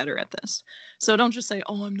get better at this. So don't just say,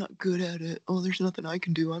 oh, I'm not good at it. Oh, there's nothing I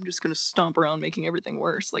can do. I'm just going to stomp around making everything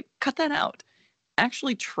worse. Like, cut that out.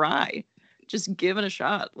 Actually try. Just give it a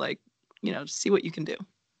shot. Like, see what you can do.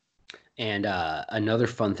 And another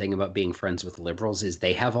fun thing about being friends with liberals is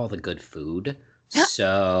they have all the good food.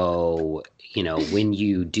 So, when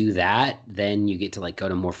you do that, then you get to like go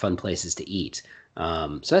to more fun places to eat.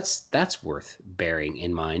 So that's worth bearing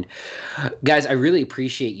in mind. Guys, I really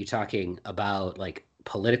appreciate you talking about like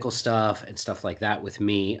political stuff and stuff like that with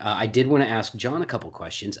me. I did want to ask John a couple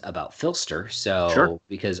questions about Filster. Sure. So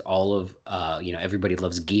because all of everybody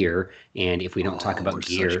loves gear, and if we don't talk Oh, we're about such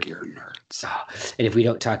gear, gear nerds. and if we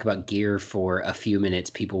don't talk about gear for a few minutes,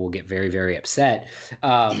 people will get very, very upset.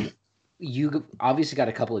 You obviously got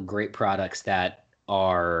a couple of great products that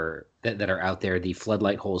are out there. The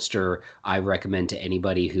Floodlight holster I recommend to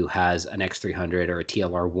anybody who has an X300 or a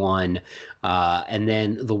TLR1. And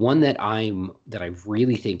then the one that I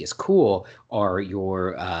really think is cool are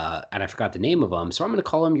your and I forgot the name of them, so I'm going to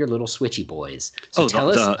call them your little switchy boys. So tell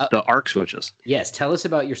us the arc switches. Yes, tell us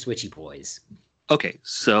about your switchy boys. Okay,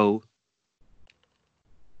 so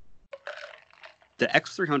the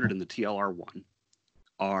X300 and the TLR1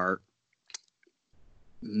 are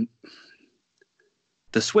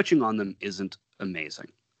the switching on them isn't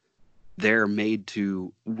amazing. They're made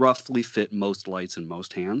to roughly fit most lights in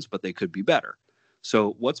most hands, but they could be better.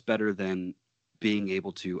 So what's better than being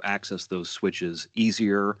able to access those switches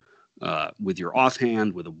easier with your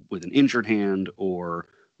offhand, with an injured hand, or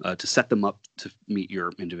to set them up to meet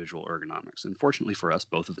your individual ergonomics? And fortunately for us,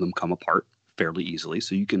 both of them come apart fairly easily.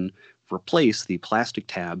 So you can replace the plastic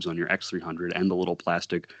tabs on your X300 and the little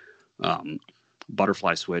plastic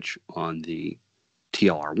butterfly switch on the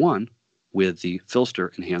TLR1 with the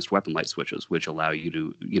Filster enhanced weapon light switches, which allow you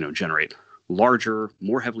to, generate larger,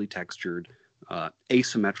 more heavily textured,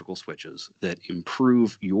 asymmetrical switches that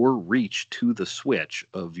improve your reach to the switch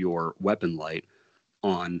of your weapon light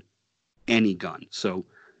on any gun. So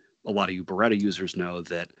a lot of you Beretta users know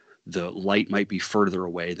that the light might be further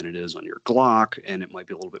away than it is on your Glock, and it might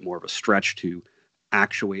be a little bit more of a stretch to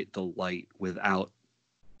actuate the light without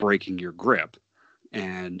breaking your grip.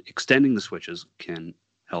 And extending the switches can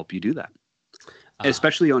help you do that,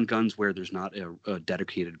 especially on guns where there's not a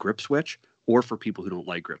dedicated grip switch, or for people who don't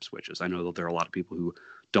like grip switches. I know that there are a lot of people who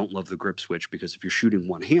don't love the grip switch because if you're shooting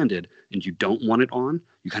one-handed and you don't want it on,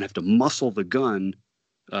 you kind of have to muscle the gun.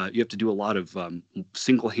 You have to do a lot of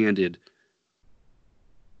single-handed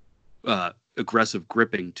aggressive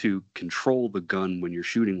gripping to control the gun when you're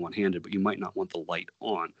shooting one-handed, but you might not want the light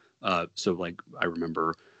on. So like I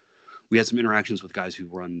remember we had some interactions with guys who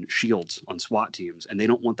run shields on SWAT teams, and they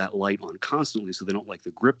don't want that light on constantly, so they don't like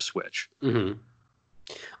the grip switch. Mm-hmm.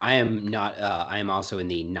 I am not. I am also in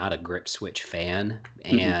the not a grip switch fan,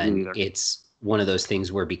 and it's one of those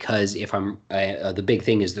things where because if I'm the big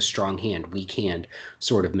thing is the strong hand, weak hand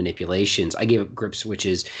sort of manipulations. I give up grip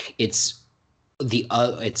switches. It's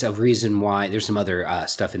a reason why there's some other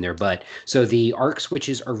stuff in there, but so the arc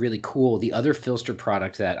switches are really cool. The other Filster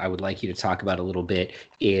product that I would like you to talk about a little bit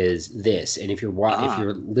is this. And if you're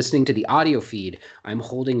listening to the audio feed, I'm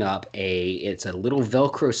holding up it's a little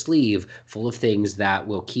Velcro sleeve full of things that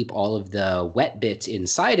will keep all of the wet bits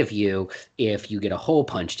inside of you if you get a hole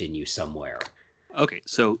punched in you somewhere. Okay,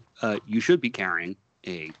 so you should be carrying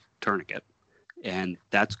a tourniquet, and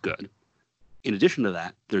that's good. In addition to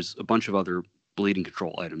that, there's a bunch of other bleeding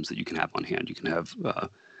control items that you can have on hand. You can have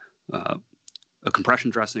a compression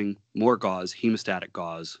dressing, more gauze, hemostatic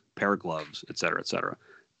gauze, pair of gloves, et cetera, et cetera.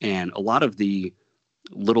 And a lot of the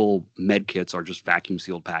little med kits are just vacuum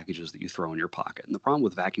sealed packages that you throw in your pocket. And the problem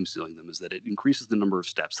with vacuum sealing them is that it increases the number of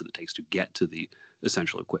steps that it takes to get to the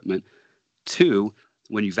essential equipment. Two,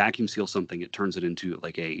 when you vacuum seal something, it turns it into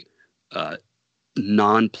like a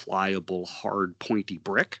non-pliable, hard, pointy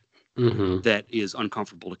brick that is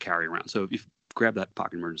uncomfortable to carry around. So if you grab that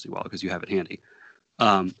pocket emergency wallet because you have it handy.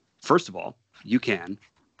 First of all, you can,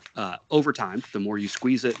 over time, the more you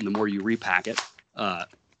squeeze it and the more you repack it,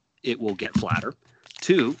 it will get flatter.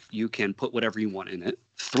 Two, you can put whatever you want in it.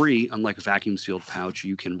 Three, unlike a vacuum sealed pouch,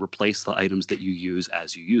 you can replace the items that you use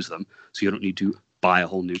as you use them. So you don't need to buy a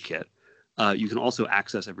whole new kit. You can also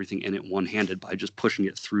access everything in it one-handed by just pushing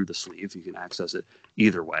it through the sleeve. You can access it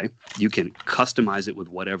either way. You can customize it with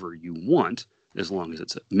whatever you want, as long as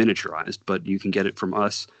it's miniaturized, but you can get it from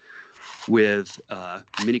us with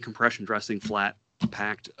mini compression dressing, flat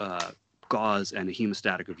packed gauze, and a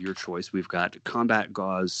hemostatic of your choice. We've got combat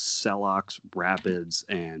gauze, Celox, Rapids,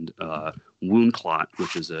 and Wound Clot,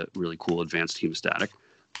 which is a really cool advanced hemostatic.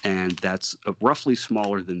 And that's roughly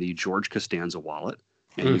smaller than the George Costanza wallet.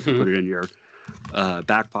 And you can put it in your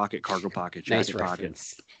back pocket, cargo pocket, jacket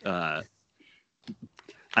pocket. I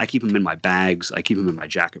keep them in my bags. I keep them in my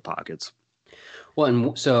jacket pockets. Well,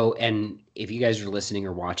 and if you guys are listening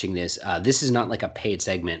or watching this, this is not like a paid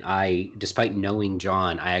segment. Despite knowing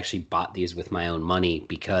Jon, I actually bought these with my own money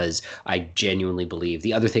because I genuinely believe.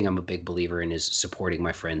 The other thing I'm a big believer in is supporting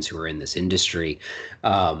my friends who are in this industry.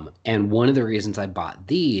 And one of the reasons I bought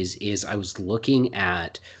these is I was looking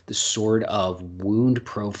at the sort of wound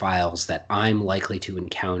profiles that I'm likely to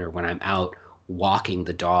encounter when I'm out walking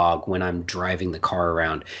the dog, when I'm driving the car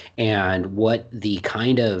around, and what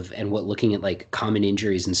looking at like common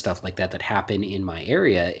injuries and stuff like that happen in my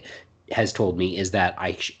area has told me is that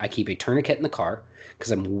I keep a tourniquet in the car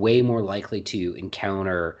because I'm way more likely to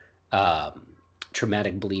encounter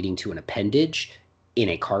traumatic bleeding to an appendage in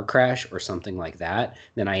a car crash or something like that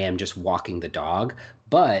than I am just walking the dog.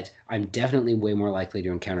 But I'm definitely way more likely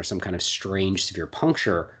to encounter some kind of strange severe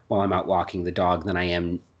puncture while I'm out walking the dog than I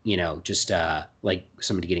am, just like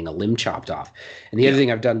somebody getting a limb chopped off. And the other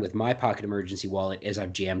thing I've done with my pocket emergency wallet is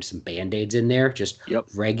I've jammed some Band-Aids in there, just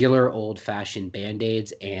regular old-fashioned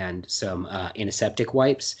Band-Aids and some antiseptic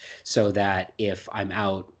wipes, so that if I'm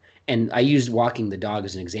out, and I used walking the dog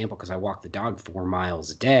as an example because I walk the dog 4 miles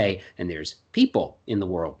a day and there's people in the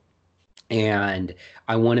world. And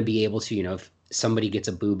I want to be able to, if somebody gets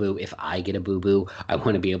a boo-boo, if I get a boo-boo, I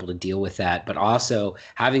want to be able to deal with that. But also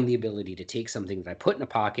having the ability to take something that I put in a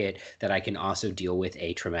pocket that I can also deal with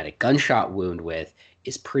a traumatic gunshot wound with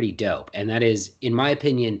is pretty dope. And that is, in my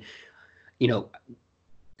opinion,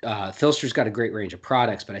 Filster's got a great range of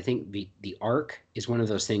products, but I think the Arc is one of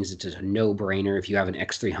those things that's a no-brainer if you have an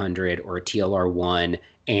X300 or a TLR1,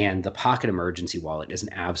 and the pocket emergency wallet is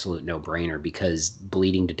an absolute no-brainer because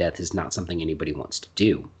bleeding to death is not something anybody wants to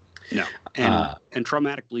do. No, and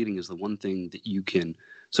traumatic bleeding is the one thing that you can.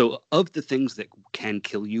 So, of the things that can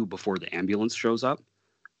kill you before the ambulance shows up,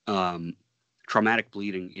 traumatic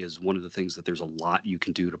bleeding is one of the things that there's a lot you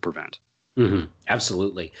can do to prevent. Mm-hmm.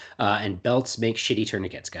 Absolutely. And belts make shitty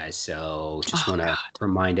tourniquets, guys. So just want to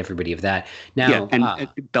remind everybody of that. Now, and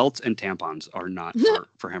belts and tampons are not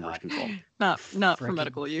for hemorrhage control. Not for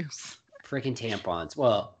medical use. Freaking tampons.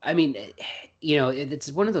 Well, I mean, it's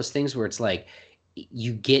one of those things where it's like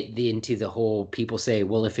you get into the whole people say,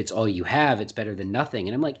 well, if it's all you have, it's better than nothing.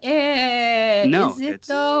 And I'm like, no, is it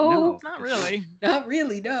though? No, not really. Not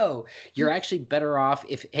really, no. You're actually better off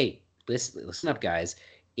listen up, guys.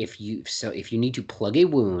 If you need to plug a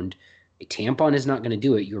wound, a tampon is not going to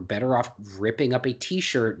do it. You're better off ripping up a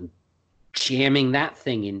t-shirt and jamming that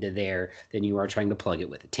thing into there than you are trying to plug it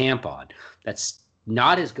with a tampon. That's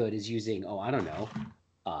not as good as using,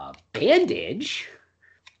 bandage.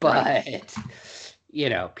 But,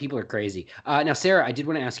 people are crazy. Now, Sarah, I did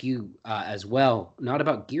want to ask you as well, not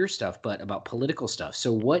about gear stuff, but about political stuff.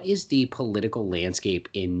 So what is the political landscape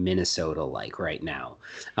in Minnesota like right now?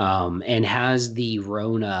 And has the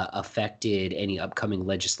Rona affected any upcoming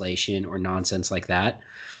legislation or nonsense like that?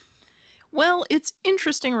 Well, it's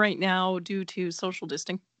interesting right now due to social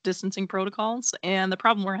distancing protocols. And the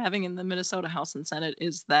problem we're having in the Minnesota House and Senate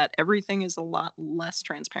is that everything is a lot less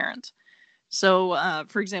transparent. So,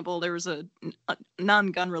 for example, there was a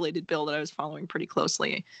non-gun related bill that I was following pretty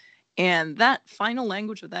closely. And that final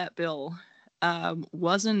language of that bill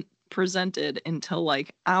wasn't presented until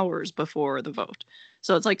like hours before the vote.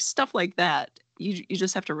 So it's like stuff like that. You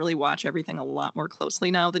just have to really watch everything a lot more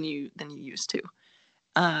closely now than you used to.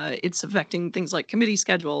 It's affecting things like committee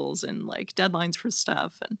schedules and like deadlines for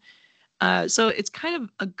stuff. And so it's kind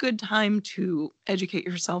of a good time to educate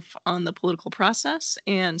yourself on the political process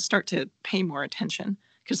and start to pay more attention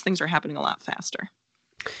because things are happening a lot faster.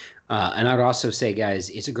 And I'd also say, guys,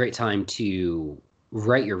 it's a great time to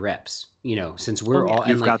write your reps, since we're all...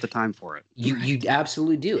 You've got the time for it. You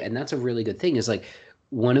absolutely do. And that's a really good thing is like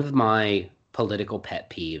one of my political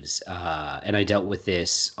pet peeves, and I dealt with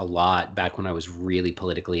this a lot back when I was really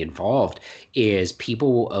politically involved, is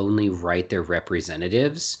people will only write their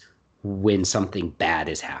representatives when something bad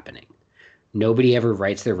is happening. Nobody ever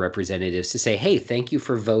writes their representatives to say, hey, thank you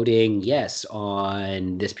for voting yes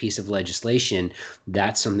on this piece of legislation.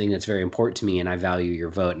 That's something that's very important to me, and I value your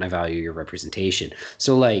vote, and I value your representation.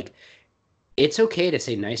 So, like, it's okay to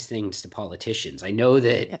say nice things to politicians. I know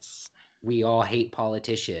that we all hate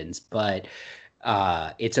politicians, but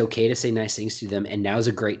it's okay to say nice things to them, and now's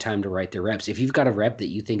a great time to write their reps. If you've got a rep that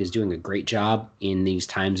you think is doing a great job in these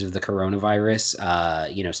times of the coronavirus,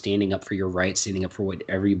 standing up for your rights, standing up for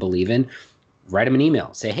whatever you believe in, write them an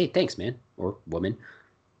email. Say, hey, thanks, man, or woman.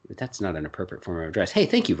 That's not an appropriate form of address. Hey,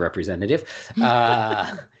 thank you, representative.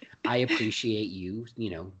 I appreciate you,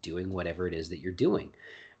 doing whatever it is that you're doing.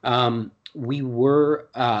 I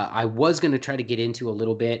was going to try to get into a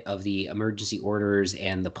little bit of the emergency orders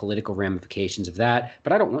and the political ramifications of that,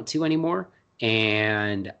 but I don't want to anymore.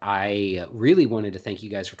 And I really wanted to thank you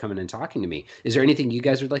guys for coming and talking to me. Is there anything you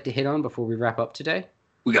guys would like to hit on before we wrap up today?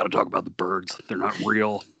 We got to talk about the birds. They're not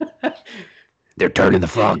real. They're turning the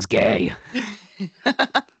frogs gay.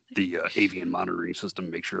 The avian monitoring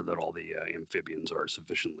system makes sure that all the amphibians are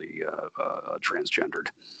sufficiently transgendered.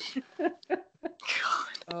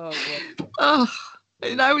 Oh,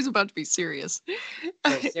 and I was about to be serious.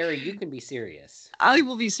 So, Sarah, you can be serious. I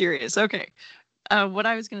will be serious. Okay. What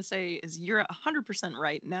I was going to say is you're 100%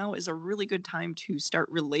 right. Now is a really good time to start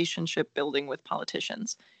relationship building with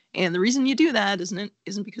politicians. And the reason you do that isn't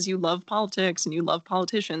because you love politics and you love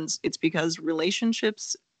politicians. It's because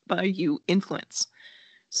relationships buy you influence.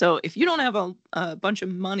 So if you don't have a bunch of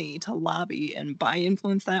money to lobby and buy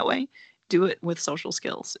influence that way, do it with social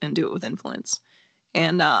skills and do it with influence.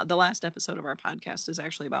 And the last episode of our podcast is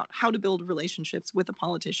actually about how to build relationships with a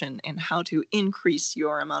politician and how to increase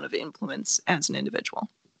your amount of influence as an individual.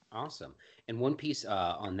 Awesome. And one piece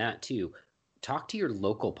on that too, talk to your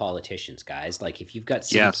local politicians, guys. Like if you've got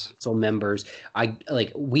city council members,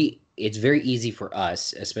 it's very easy for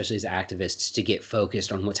us, especially as activists, to get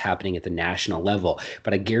focused on what's happening at the national level.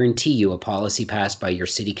 But I guarantee you a policy passed by your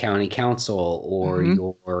city county council or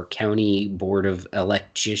your county board of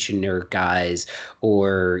electioner guys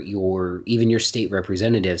or even your state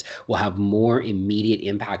representatives will have more immediate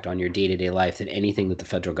impact on your day-to-day life than anything that the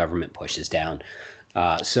federal government pushes down.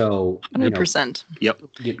 So 100%.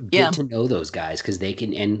 Get to know those guys because they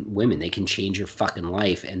can, and women, they can change your fucking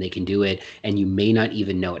life and they can do it. And you may not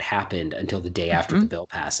even know it happened until the day after the bill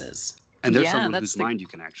passes. And there's someone whose mind you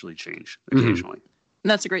can actually change occasionally. And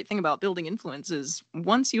that's a great thing about building influence is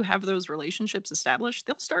once you have those relationships established,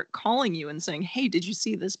 they'll start calling you and saying, hey, did you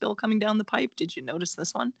see this bill coming down the pipe? Did you notice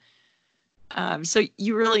this one? So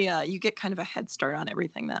you really, you get kind of a head start on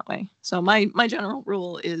everything that way. So my general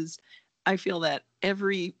rule is I feel that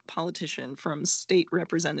every politician from state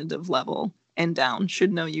representative level and down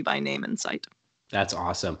should know you by name and sight. That's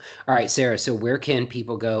awesome. All right, Sarah, so where can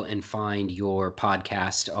people go and find your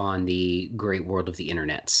podcast on the great world of the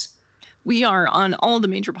internets? We are on all the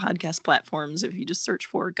major podcast platforms if you just search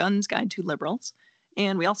for Guns Guide to Liberals.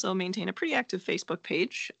 And we also maintain a pretty active Facebook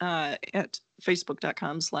page at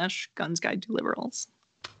facebook.com/Guns Guide to Liberals.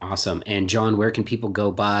 Awesome. And John, where can people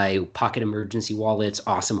go buy pocket emergency wallets,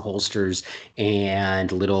 awesome holsters,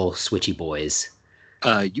 and little switchy boys?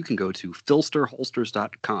 You can go to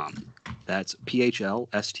filsterholsters.com. That's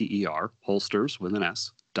PHLSTER, holsters with an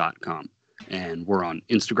S.com. And we're on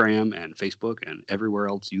Instagram and Facebook and everywhere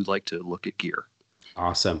else you'd like to look at gear.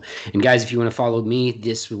 Awesome. And guys, if you want to follow me,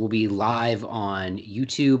 this will be live on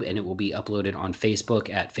YouTube and it will be uploaded on Facebook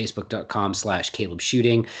at facebook.com/Caleb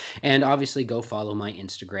Shooting. And obviously go follow my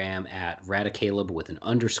Instagram at Radicaleb with an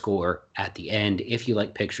underscore at the end if you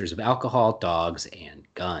like pictures of alcohol, dogs, and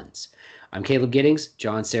guns. I'm Caleb Giddings.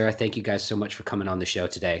 Jon, Sarah, thank you guys so much for coming on the show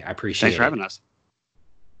today. I appreciate it. Thanks for having us.